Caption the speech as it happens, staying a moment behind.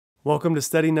Welcome to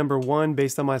study number 1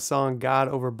 based on my song God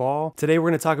Over Ball. Today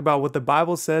we're going to talk about what the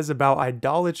Bible says about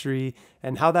idolatry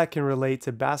and how that can relate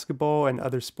to basketball and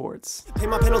other sports. Pay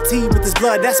my penalty with his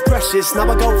blood, that's precious. Now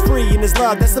I go free in his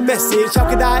love, that's the message. How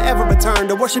could I ever return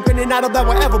to worshiping an idol that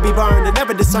will ever be burned? It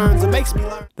never discerns, it makes me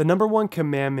learn. The number 1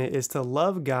 commandment is to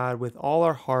love God with all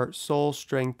our heart, soul,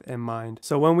 strength, and mind.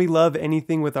 So when we love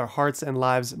anything with our hearts and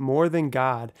lives more than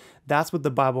God, that's what the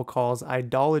Bible calls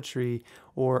idolatry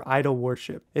or idol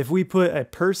worship. If we put a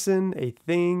person, a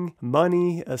thing,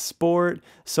 money, a sport,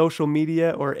 social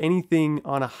media, or anything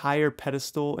on a higher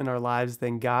pedestal in our lives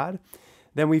than God,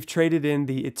 then we've traded in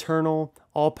the eternal,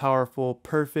 all-powerful,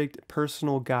 perfect,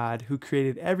 personal God who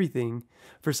created everything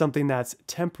for something that's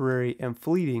temporary and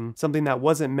fleeting, something that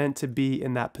wasn't meant to be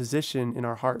in that position in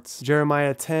our hearts.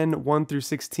 Jeremiah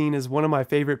 10:1-16 is one of my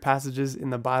favorite passages in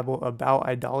the Bible about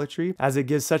idolatry, as it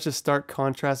gives such a stark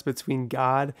contrast between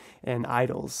God and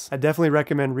idols. I definitely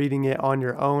recommend reading it on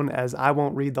your own, as I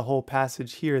won't read the whole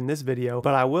passage here in this video,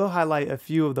 but I will highlight a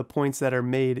few of the points that are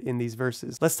made in these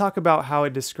verses. Let's talk about how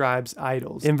it describes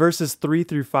idols. In verses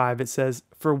 3-5, it says,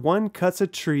 "For one cuts a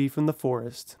tree from the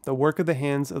forest, the work of the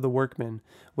hands of the workmen,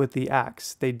 with the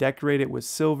axe. They decorate it with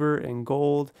silver and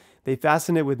gold. They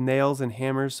fasten it with nails and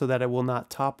hammers so that it will not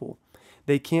topple.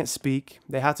 They can't speak.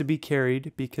 They have to be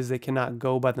carried because they cannot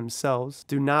go by themselves.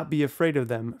 Do not be afraid of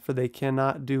them, for they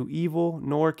cannot do evil,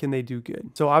 nor can they do good."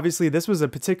 So obviously this was a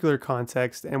particular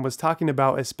context and was talking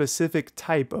about a specific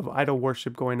type of idol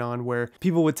worship going on, where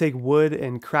people would take wood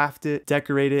and craft it,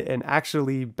 decorate it, and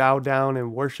actually bow down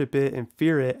and worship it and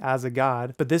fear it as a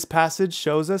god. But this passage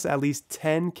shows us at least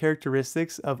 10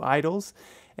 characteristics of idols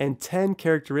and 10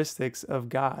 characteristics of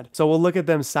God. So we'll look at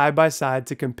them side by side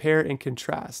to compare and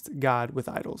contrast God with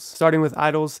idols. Starting with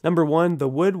idols, number 1, the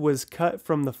wood was cut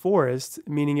from the forest,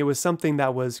 meaning it was something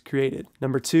that was created.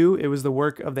 Number 2, it was the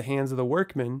work of the hands of the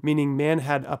workman, meaning man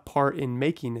had a part in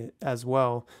making it as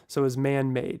well, so it was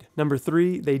man-made. Number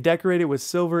 3, they decorate it with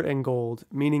silver and gold,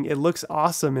 meaning it looks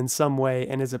awesome in some way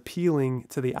and is appealing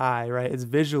to the eye, right? It's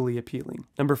visually appealing.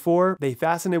 Number 4, they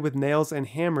fasten it with nails and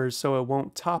hammers so it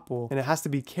won't topple, and it has to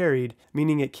be carried,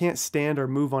 meaning it can't stand or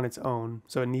move on its own,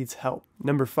 so it needs help.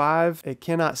 Number 5, it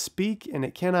cannot speak and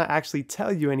it cannot actually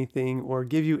tell you anything or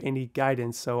give you any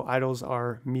guidance, so idols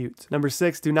are mute. Number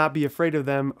 6, do not be afraid of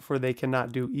them, for they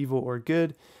cannot do evil or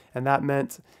good, and that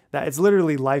meant that it's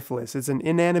literally lifeless. It's an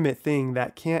inanimate thing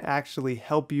that can't actually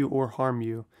help you or harm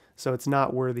you, so it's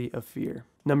not worthy of fear.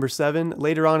 Number 7,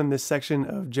 later on in this section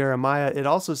of Jeremiah, it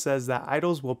also says that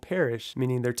idols will perish,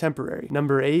 meaning they're temporary.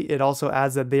 Number 8, it also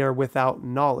adds that they are without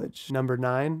knowledge. Number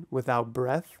 9, without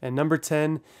breath. And number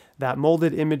 10, that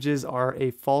molded images are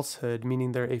a falsehood,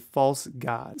 meaning they're a false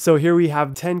god. So here we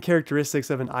have 10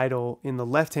 characteristics of an idol in the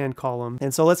left-hand column.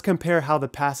 And so let's compare how the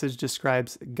passage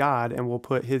describes God, and we'll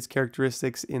put his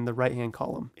characteristics in the right-hand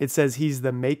column. It says he's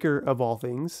the maker of all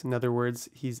things. In other words,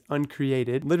 he's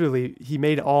uncreated. Literally, he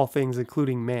made all things,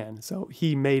 including man. So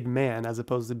he made man as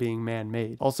opposed to being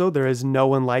man-made. Also, there is no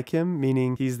one like him,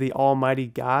 meaning he's the almighty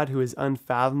God who is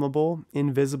unfathomable,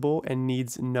 invisible, and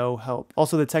needs no help.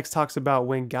 Also, the text talks about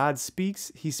when God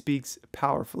speaks, he speaks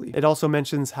powerfully. It also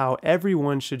mentions how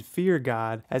everyone should fear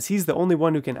God, as he's the only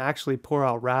one who can actually pour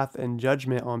out wrath and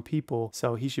judgment on people,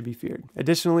 so he should be feared.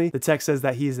 Additionally, the text says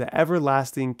that he is the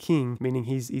everlasting king, meaning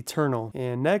he's eternal.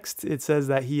 And next, it says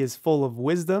that he is full of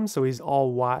wisdom, so he's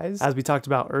all wise. As we talked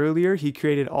about earlier, he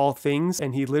created all things,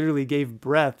 and he literally gave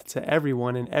breath to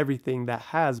everyone and everything that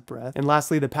has breath. And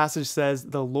lastly, the passage says,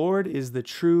 the Lord is the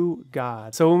true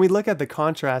God. So when we look at the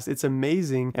contrast, it's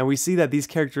amazing, and we see that these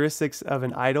characteristics of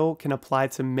an idol can apply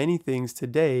to many things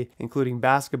today, including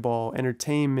basketball,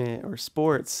 entertainment, or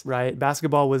sports, right?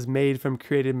 Basketball was made from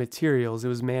created materials. It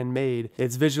was man-made.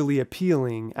 It's visually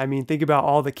appealing. I mean, think about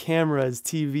all the cameras,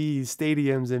 TVs,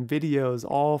 stadiums, and videos,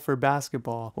 all for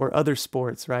basketball or other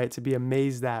sports, right? To be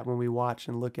amazed at when we watch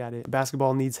and look at it.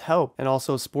 Basketball needs help, and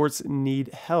also sports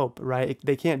need help, right?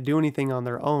 They can't do anything on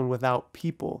their own without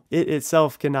people. It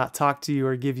itself cannot talk to you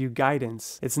or give you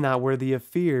guidance. It's not worthy of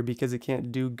fear because it can't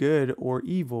do good or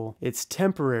evil. It's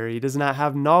temporary. It does not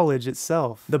have knowledge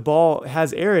itself. The ball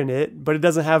has air in it, but it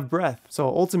doesn't have breath. So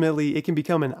ultimately, it can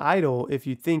become an idol if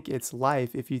you think it's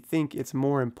life, if you think it's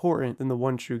more important than the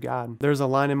one true God. There's a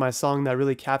line in my song that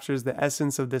really captures the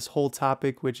essence of this whole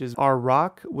topic, which is, our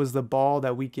rock was the ball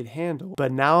that we could handle,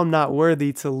 but now I'm not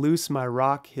worthy to loose my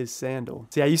rock his sandal.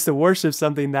 See, I used to worship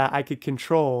something that I could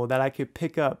control, that I could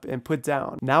pick up and put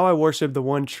down. Now I worship the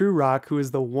one true rock, who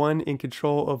is the one in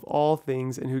control of all things,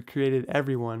 things and who created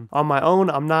everyone. On my own,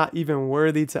 I'm not even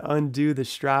worthy to undo the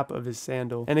strap of his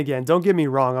sandal. And again, don't get me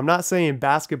wrong, I'm not saying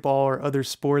basketball or other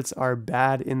sports are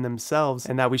bad in themselves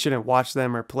and that we shouldn't watch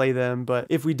them or play them, but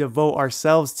if we devote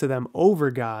ourselves to them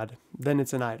over God, then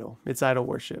it's an idol. It's idol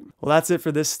worship. Well, that's it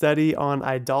for this study on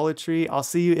idolatry. I'll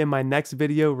see you in my next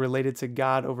video related to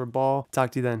God over ball.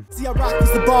 Talk to you then. See, I rock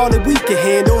was the ball that we can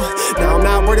handle. Now I'm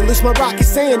not worried to lose my rocket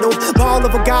sandal. Ball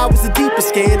over God was the deepest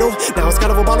scandal. Now it's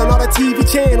got over ball on all the TV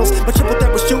channels. My triple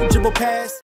threat was shoot, dribble pass.